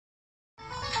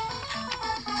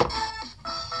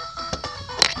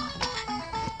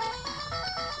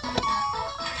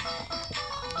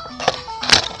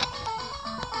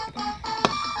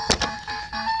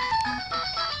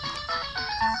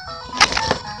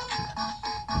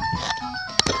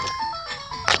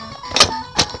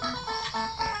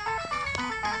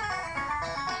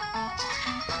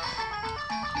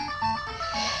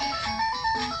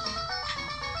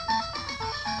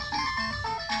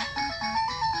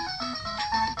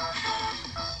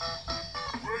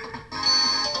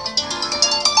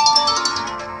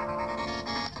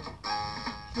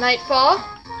Nightfall.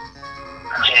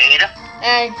 Jade.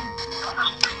 Hey.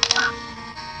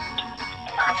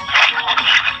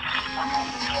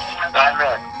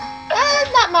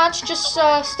 Not much. Just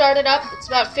started up. It's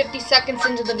about 50 seconds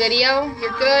into the video.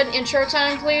 You're good. Intro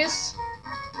time, please.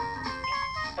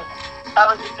 I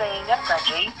was just saying, yes,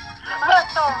 Jade.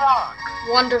 Let's go rock.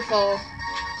 Wonderful.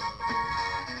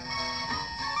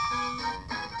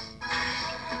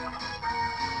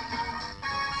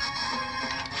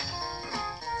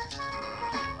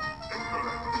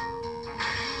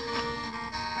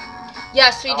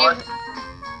 Yes, we do.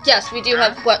 Yes, we do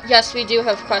have. What? Yes, we do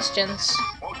have questions.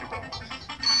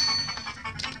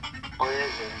 What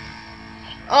is it?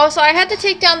 Oh, so I had to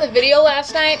take down the video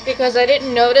last night because I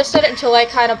didn't notice it until I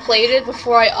kind of played it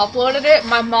before I uploaded it.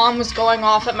 My mom was going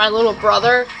off at my little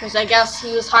brother because I guess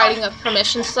he was hiding a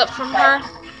permission slip from her.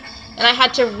 And I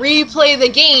had to replay the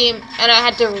game and I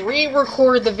had to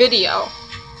re-record the video.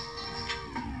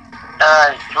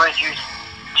 George, you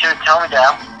should tell me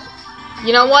that.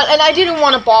 You know what? And I didn't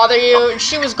want to bother you. And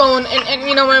she was going, and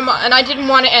you know, and I didn't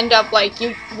want to end up like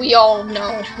you. We all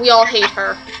know. We all hate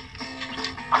her.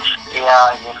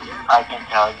 Yeah, I can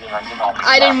tell you.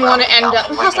 I didn't want to end up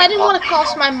because I didn't want to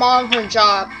cost my mom her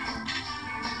job.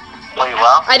 Wait,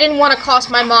 what? I didn't want to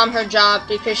cost my mom her job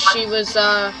because she was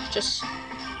just.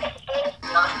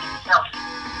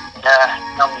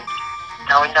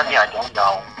 Tell me something I don't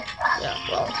know. Yeah,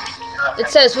 well. It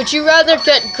says, would you rather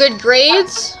get good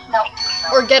grades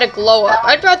or get a glow up?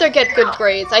 I'd rather get good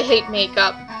grades. I hate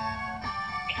makeup.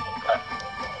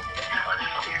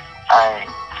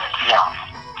 Yeah.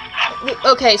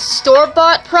 Okay,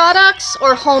 store-bought products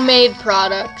or homemade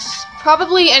products?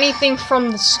 Probably anything from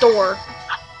the store.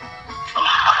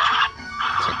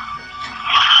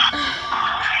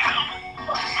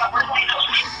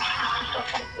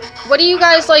 What do you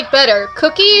guys like better,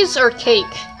 cookies or cake?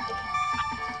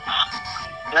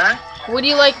 Hmm? What do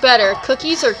you like better,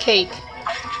 cookies or cake?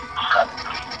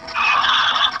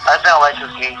 I don't like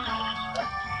cookies.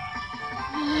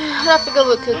 I'd have to go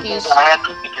with cookies. I had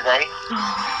cookies today.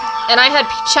 And I had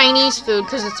Chinese food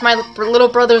because it's my little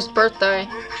brother's birthday.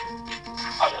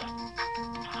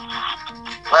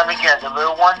 Let me guess, the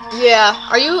little one? Yeah.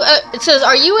 Are you? It says,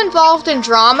 are you involved in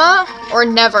drama or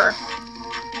never?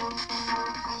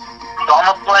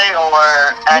 Drama play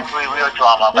or actually real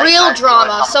drama? Like Real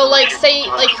drama. So like say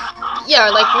like yeah,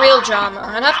 like real drama.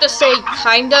 I'd have to say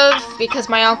kind of because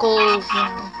my uncle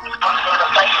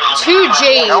Too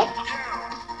Jade. Nope.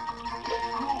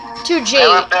 Too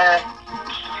Jade.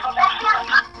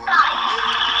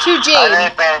 Too I Jade.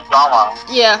 never been in drama.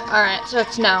 Yeah, alright, so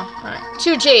it's no. Alright.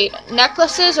 Too Jade.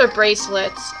 Necklaces or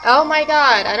bracelets? Oh my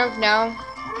god, I don't know.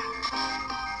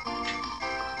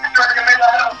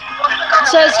 It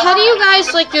says, how do you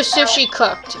guys like your sushi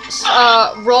cooked?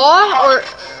 Raw or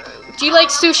do you like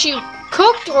sushi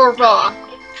cooked or raw?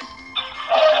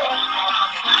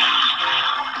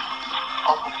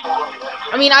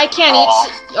 I mean, I can't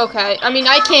eat. Okay, I mean,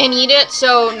 I can't eat it,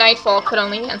 so Nightfall could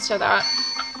only answer that.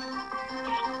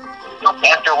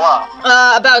 After what?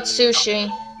 About sushi.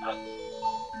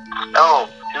 Oh,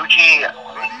 sushi.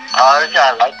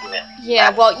 I like it. Yeah,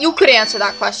 well, you could answer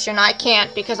that question. I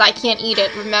can't because I can't eat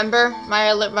it. Remember,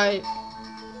 my.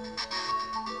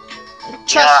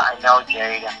 Yeah, I know,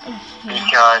 Jade.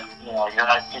 Because you know you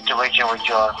have a situation with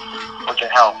your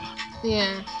health.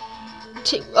 Yeah.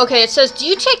 Okay, it says, do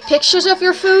you take pictures of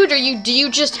your food or do you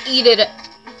just eat it?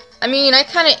 I mean, I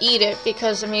kind of eat it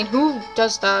because I mean, who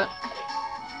does that?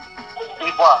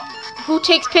 Eat what? Who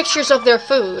takes pictures of their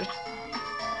food?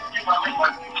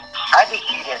 I think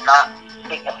eat it, not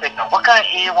take a picture. What kind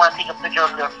of idiot want to take a picture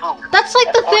of their food? That's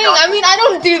like the thing. I mean, I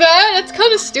don't do that. It's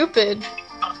kind of stupid.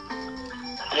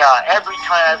 Yeah, every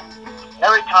time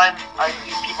I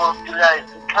see people do that,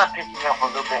 it kind of pisses me off a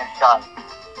little bit inside.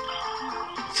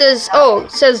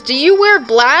 It says, do you wear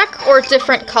black or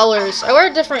different colors? I wear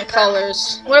different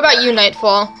colors. What about you,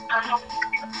 Nightfall?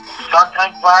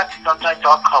 Sometimes black, sometimes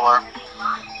dark color.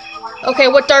 Okay,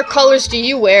 what dark colors do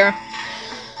you wear?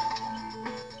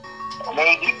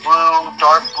 Navy blue,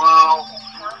 dark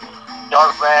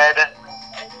red,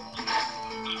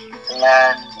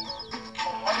 and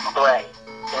gray.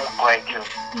 Dark gray too.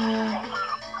 Yeah.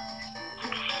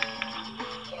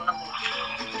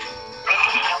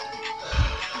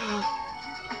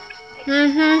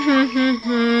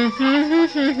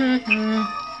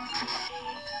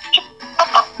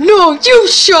 No, you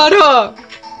shut up!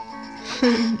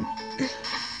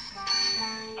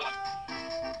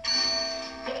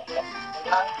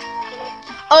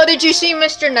 Oh, did you see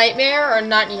Mr. Nightmare or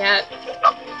not yet?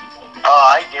 Oh,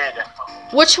 I did.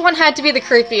 Which one had to be the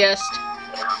creepiest?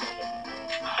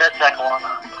 The second one.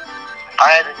 I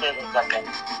had to say the second.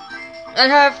 I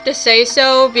have to say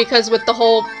so because with the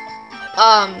whole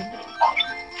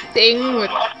thing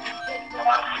with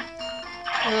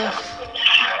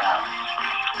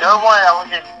The other one that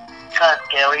wasn't kind of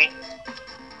scary.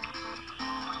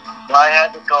 But I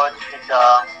had to go into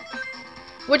the...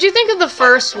 What'd you think of the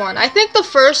first one? I think the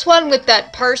first one with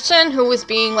that person who was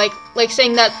being like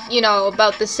saying that, you know,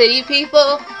 about the city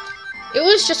people, it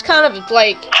was just kind of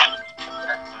like,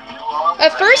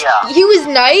 at first he was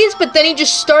nice, but then he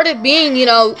just started being, you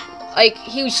know, like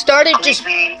he started just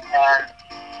creepy and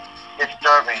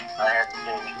disturbing, I had to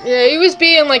say. yeah, he was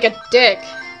being like a dick.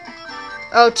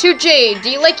 Oh, 2J, do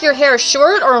you like your hair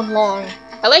short or long?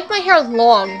 I like my hair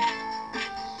long.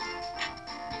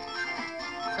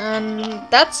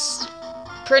 That's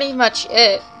pretty much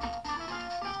it.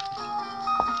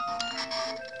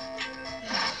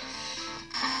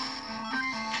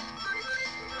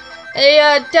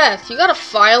 Hey, Death, you got a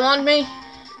file on me?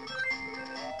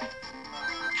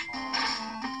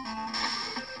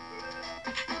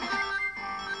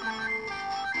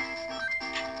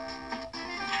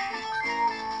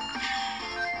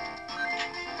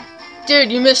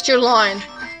 Dude, you missed your line.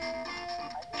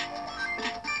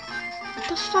 What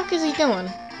the fuck is he doing?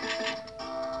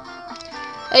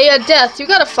 Hey, Death, you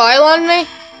got a file on me?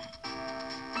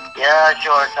 Yeah,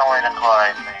 sure, it's only in the car,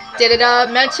 I think. Did it,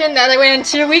 mention that I went in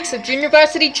 2 weeks of junior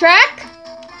varsity track?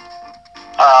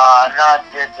 Not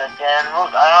the damn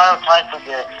rules. I don't have time for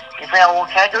this. You think I won't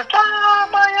catch you?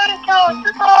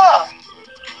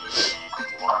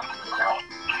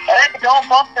 Hey, don't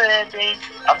bump anything.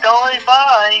 I'm totally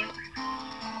fine.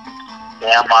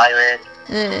 Damn, Iris.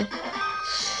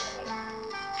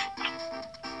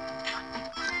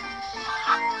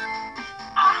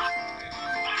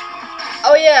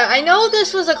 Oh yeah, I know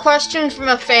this was a question from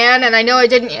a fan, and I know I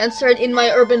didn't answer it in my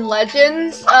urban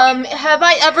legends. Have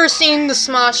I ever seen the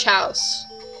Smosh House?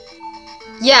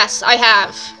 Yes, I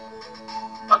have.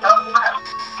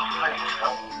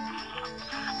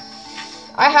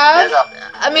 I have?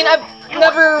 I mean, I've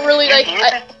never really, like,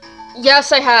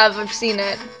 yes, I have. I've seen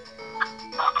it.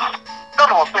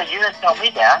 No, but you didn't tell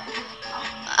me that.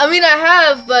 I mean, I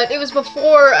have, but it was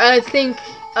before, I think,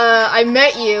 I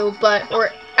met you,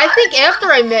 or I think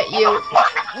after I met you,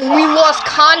 we lost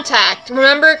contact,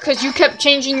 remember? Because you kept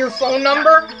changing your phone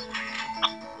number?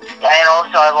 And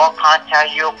also, I won't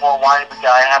contact you for a while because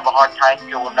I have a hard time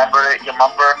to remember your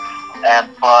number,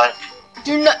 but...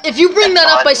 Do not, if you bring that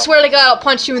up, I swear to God, I'll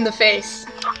punch you in the face.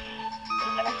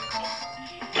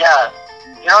 Yeah.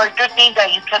 You know, it's a good thing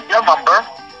that you kept your number.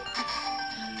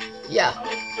 Yeah.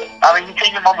 I mean, you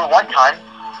changed your number one time.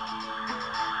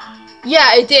 Yeah,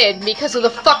 I did, because of the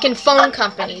fucking phone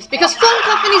companies. Because phone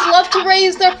companies love to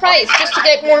raise their price just to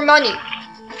get more money.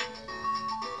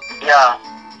 Yeah,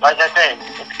 like I said,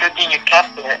 it's a good thing you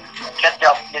kept it. Kept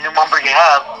the new number you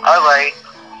have. Alright,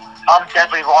 I'm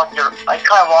definitely lost your... I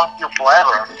kind of lost you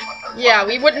forever. Yeah,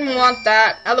 we wouldn't want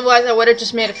that. Otherwise, I would have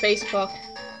just made a Facebook.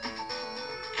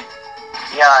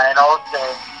 Yeah, and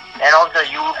also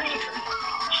you will be...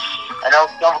 And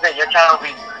also, don't forget, your channel will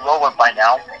be lower by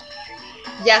now.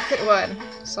 Yes, it would.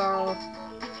 So...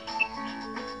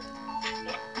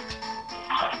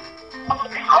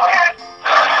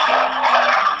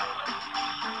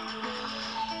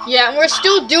 Yeah, and we're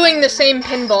still doing the same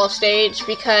pinball stage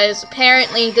because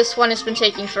apparently this one has been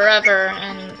taking forever,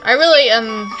 and I really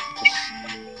am just...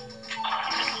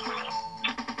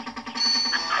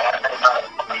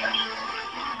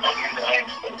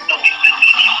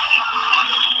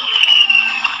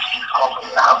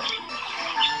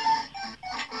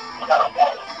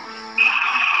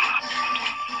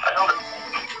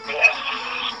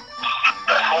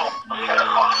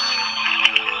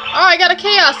 Oh, I got a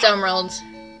Chaos Emerald.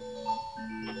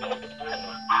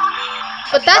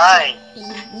 But that's... Nice.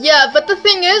 Yeah, but the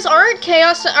thing is, aren't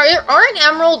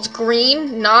emeralds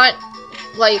green, not,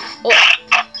 like... Oh.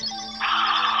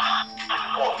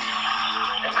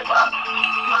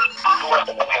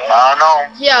 I don't know.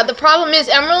 Yeah, the problem is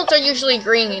emeralds are usually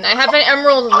green. I have an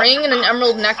emerald ring and an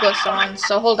emerald necklace on,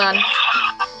 so hold on.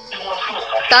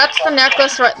 That's the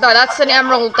necklace right there. That's an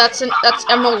emerald. That's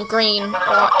emerald green,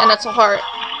 and it's a heart.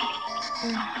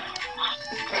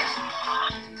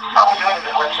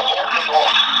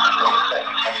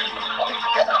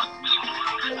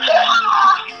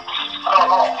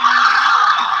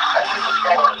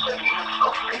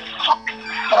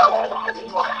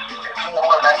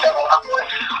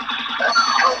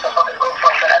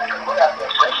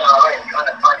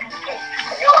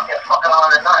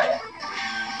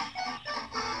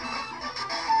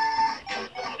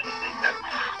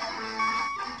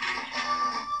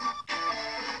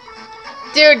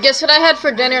 Dude, guess what I had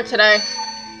for dinner today?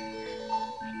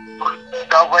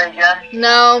 Subway again?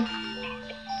 No.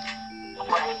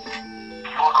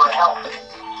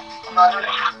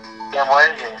 Then what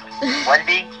is it?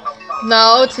 Wendy?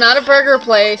 No, it's not a burger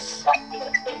place. Then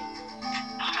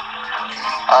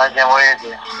what is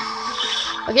it?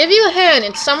 I'll give you a hint.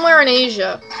 It's somewhere in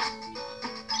Asia.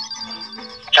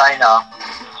 China.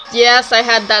 Yes, I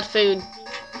had that food.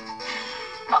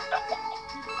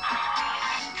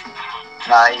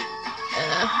 Nice.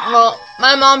 Well,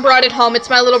 my mom brought it home. It's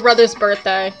my little brother's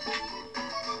birthday.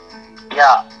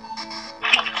 Yeah.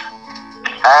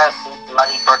 Happy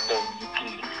bloody birthday,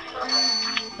 Nikki.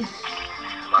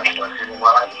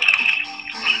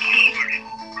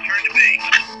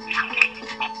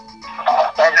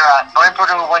 And the only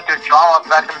person who went to drama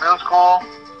back in middle school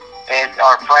is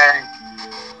our friend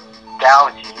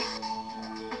Galaxy.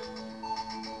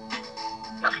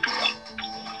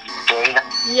 Jade.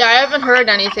 Yeah, I haven't heard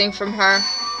anything from her.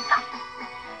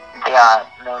 Yeah,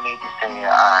 no need to say it.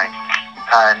 I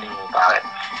kind of knew about it.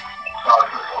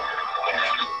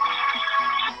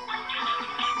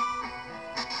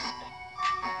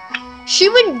 She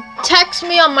would text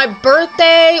me on my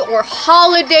birthday or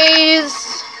holidays,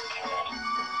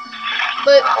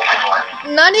 but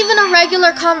not even a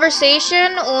regular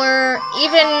conversation or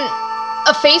even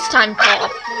a FaceTime call.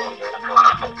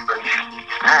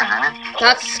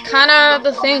 That's kind of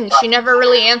the thing. She never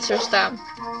really answers them.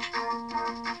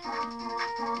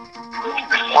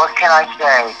 What can I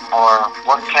say, or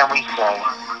what can we say?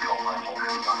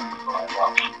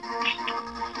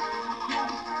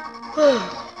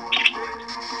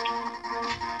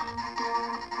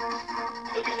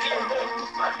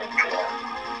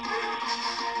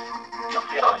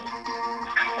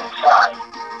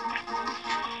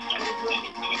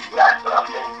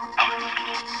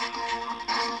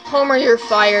 Homer, you're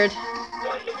fired.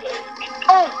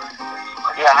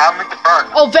 Yeah, have him at the burn.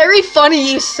 Oh, very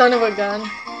funny, you son of a gun.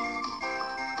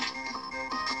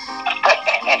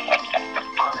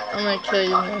 I'm gonna kill you,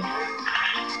 man.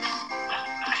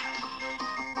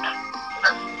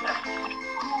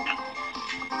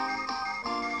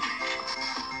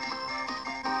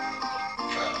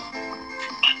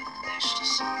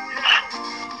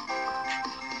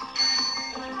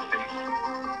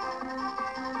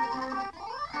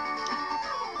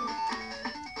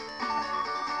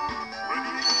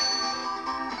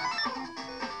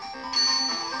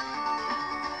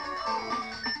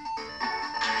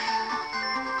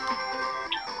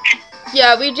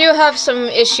 Yeah, we do have some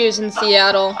issues in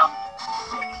Seattle.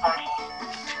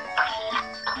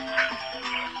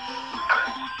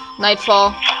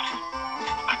 Nightfall.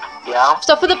 Yeah?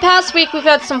 So for the past week, we've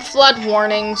had some flood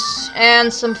warnings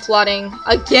and some flooding.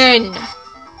 Again.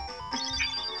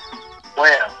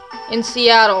 Where? In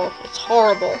Seattle. It's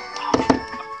horrible.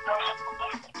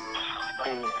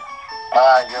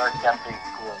 You're definitely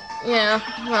screwed. Yeah,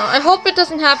 well, I hope it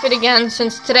doesn't happen again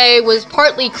since today was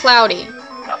partly cloudy.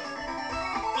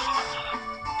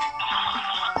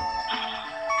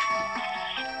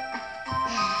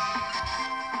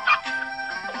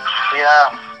 Yeah.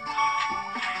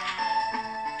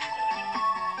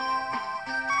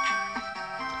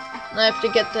 I have to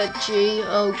get that G.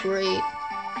 Oh, great.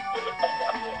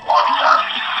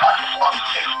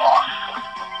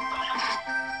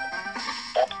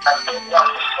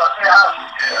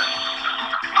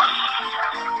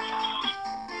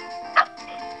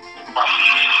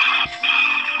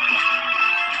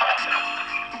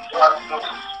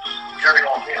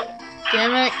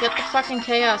 Damn it, get the fucking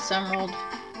Chaos Emerald.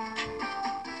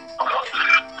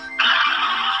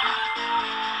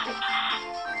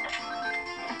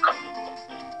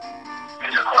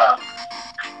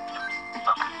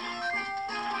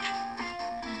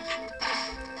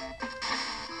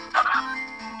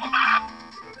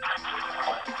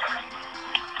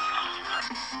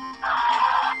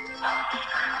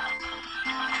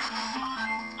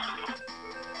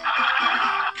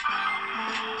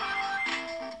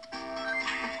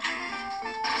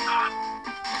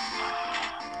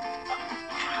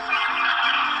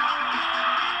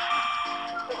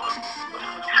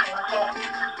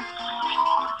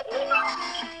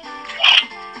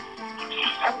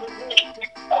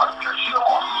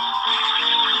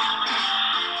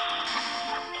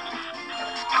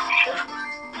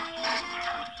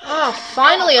 Oh,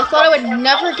 finally, I thought I would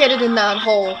never get it in that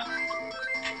hole.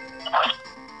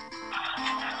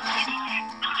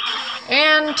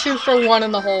 And 2 for 1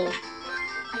 in the hole.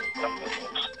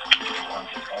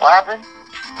 What happened?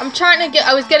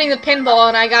 I was getting the pinball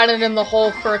and I got it in the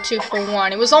hole for a 2 for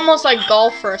 1. It was almost like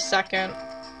golf for a second.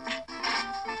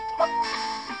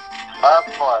 Of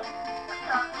course.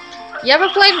 You ever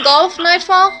played golf,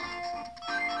 Nightfall?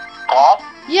 Golf?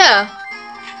 Yeah.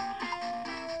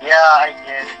 Yeah, I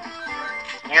did.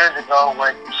 Years ago,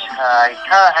 which I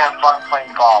kind of have fun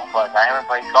playing golf, but I haven't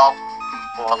played golf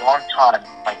for a long time,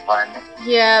 my friend.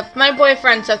 Yeah, my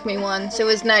boyfriend took me once. It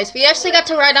was nice. We actually got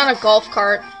to ride on a golf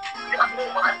cart.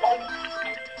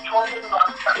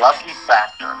 Lucky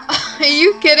factor. Are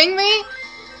you kidding me?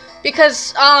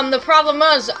 Because, the problem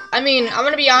was, I mean, I'm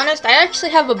gonna be honest, I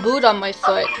actually have a boot on my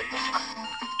foot.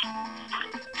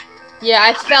 Yeah,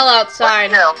 I fell outside.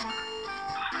 But still,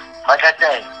 like I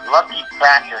say, lucky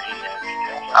factor he is.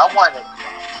 I want to.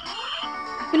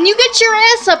 When you get your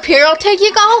ass up here, I'll take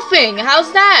you golfing.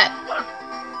 How's that?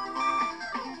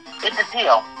 It's a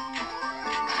deal.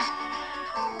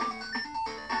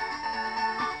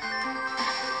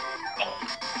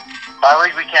 I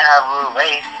wish we can't have a little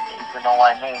race, if you know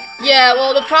what I mean. Yeah,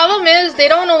 well, the problem is they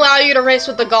don't allow you to race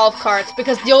with the golf carts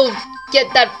because you'll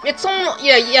get that. It's almost,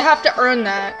 yeah, you have to earn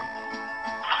that.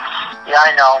 Yeah,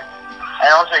 I know.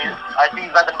 And also, I think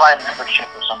you got to buy a membership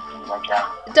or something like that.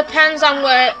 It depends on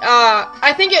what.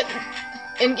 I think it.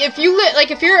 And if you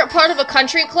if you're a part of a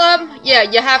country club, yeah,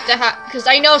 you have to have. Because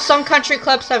I know some country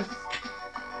clubs have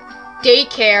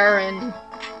daycare and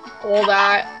all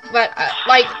that. But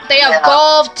like they have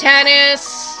golf,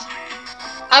 tennis.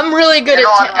 I'm really good at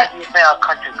tennis. You say a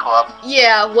country club.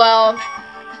 Yeah, well,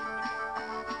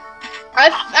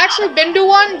 I've actually been to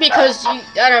one because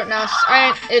I don't know.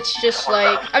 It's just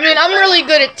like I mean I'm really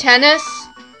good at tennis.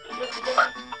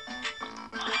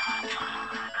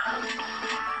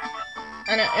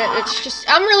 And it's just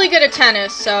I'm really good at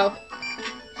tennis, so.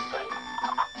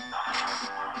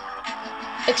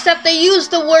 Except they use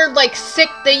the word like sick.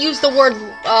 They use the word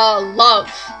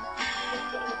love.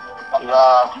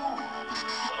 Love.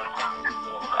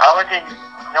 I would say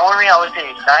normally I would say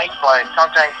it's nice, but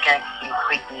sometimes can be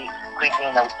creepy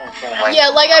in the same way. Yeah,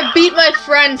 like I beat my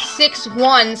friend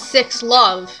 6-1,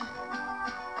 6-love.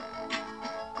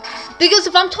 Because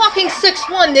if I'm talking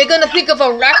 6-1, they're gonna think of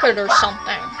a record or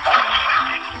something.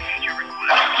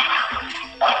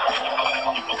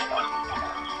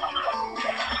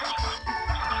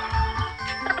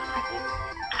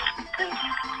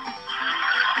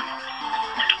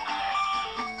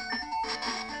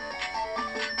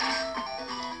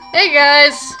 Hey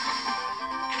guys!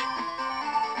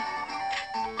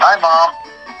 Hi, Mom.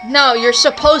 No, you're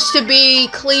supposed to be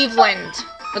Cleveland.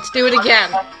 Let's do it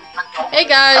again. Hey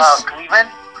guys! Cleveland?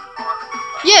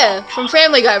 Yeah, from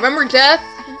Family Guy. Remember Death?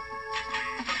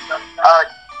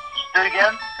 Do it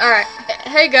again? Alright.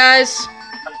 Hey guys.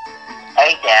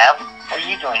 Hey, Dad. What are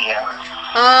you doing here?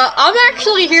 I'm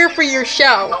actually here for your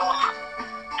show.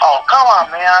 Oh, come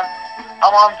on, man.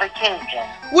 I'm on vacation.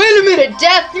 Wait a minute,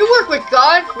 Death, you work with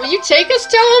God. Will you take us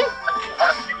to him?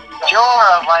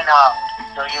 Sure, why not?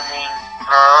 Do you mean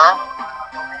her?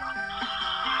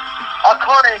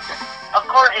 According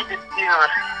to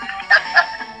Steven.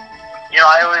 You know,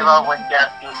 I always love when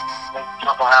Death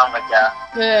joke around like that.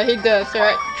 Yeah, he does,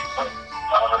 alright.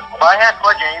 But I have a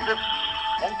question.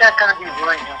 Isn't that gonna be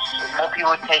really just more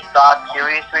people take God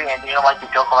seriously and they don't like to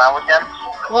joke around with them?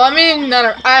 Well, I mean,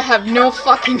 I have no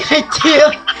fucking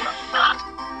idea.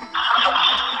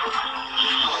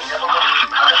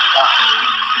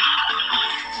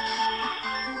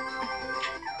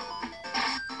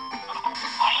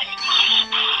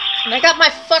 And I got my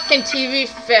fucking TV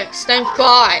fixed, thank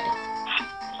God.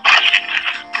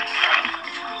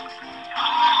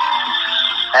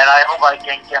 And I hope I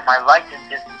can get my license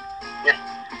this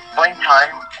springtime.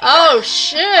 Oh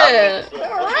shit!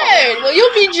 Alright, well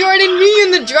you'll be joining me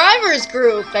in the drivers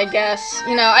group, I guess.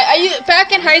 You know, I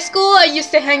back in high school, I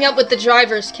used to hang out with the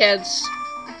drivers kids.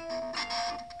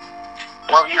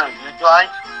 Well, you drive?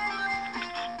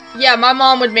 Yeah, my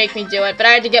mom would make me do it, but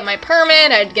I had to get my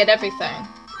permit, I had to get everything.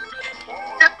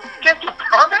 Get your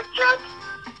permit yet?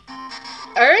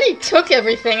 I already took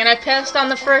everything and I passed on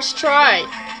the first try.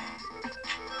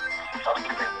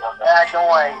 Don't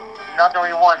worry. Not the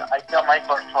only one. I done my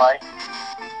first try.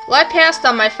 Well, I passed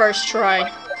on my first try.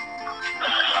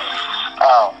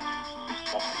 Oh.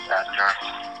 That's a disaster.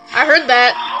 I heard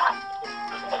that.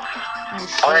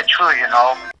 Well, it's true, you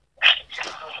know.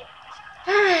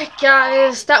 Alright,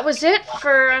 guys. That was it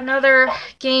for another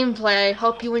gameplay.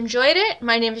 Hope you enjoyed it.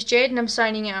 My name is Jade, and I'm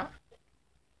signing out.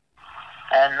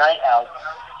 And night out.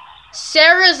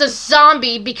 Sarah's a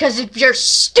zombie because of your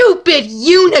stupid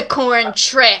unicorn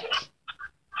trick.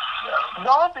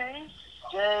 Zombie?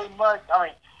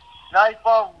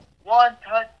 Nightfall,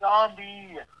 one-touch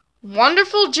zombie.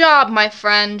 Wonderful job, my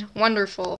friend. Wonderful.